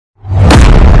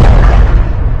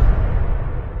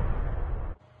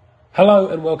Hello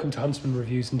and welcome to Huntsman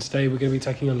Reviews, and today we're going to be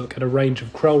taking a look at a range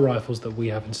of Kral rifles that we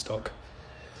have in stock.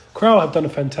 Kral have done a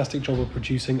fantastic job of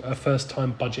producing a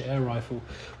first-time budget air rifle.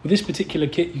 With this particular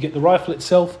kit you get the rifle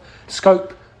itself,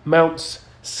 scope, mounts,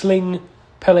 sling,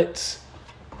 pellets,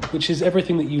 which is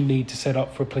everything that you need to set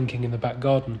up for plinking in the back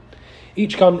garden.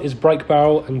 Each gun is break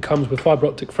barrel and comes with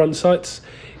fibre-optic front sights.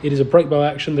 It is a break barrel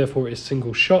action, therefore it is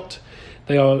single shot.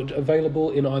 They are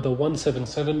available in either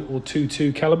 177 or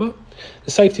 22 caliber.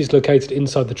 The safety is located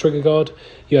inside the trigger guard.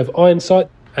 You have iron sight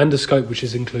and a scope which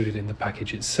is included in the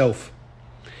package itself.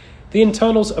 The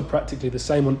internals are practically the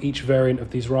same on each variant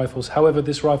of these rifles. However,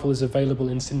 this rifle is available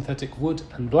in synthetic wood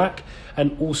and black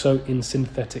and also in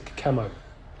synthetic camo,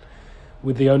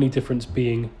 with the only difference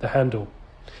being the handle.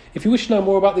 If you wish to know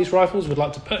more about these rifles, would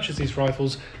like to purchase these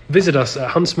rifles, visit us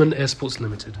at Huntsman Air Sports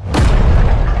Limited.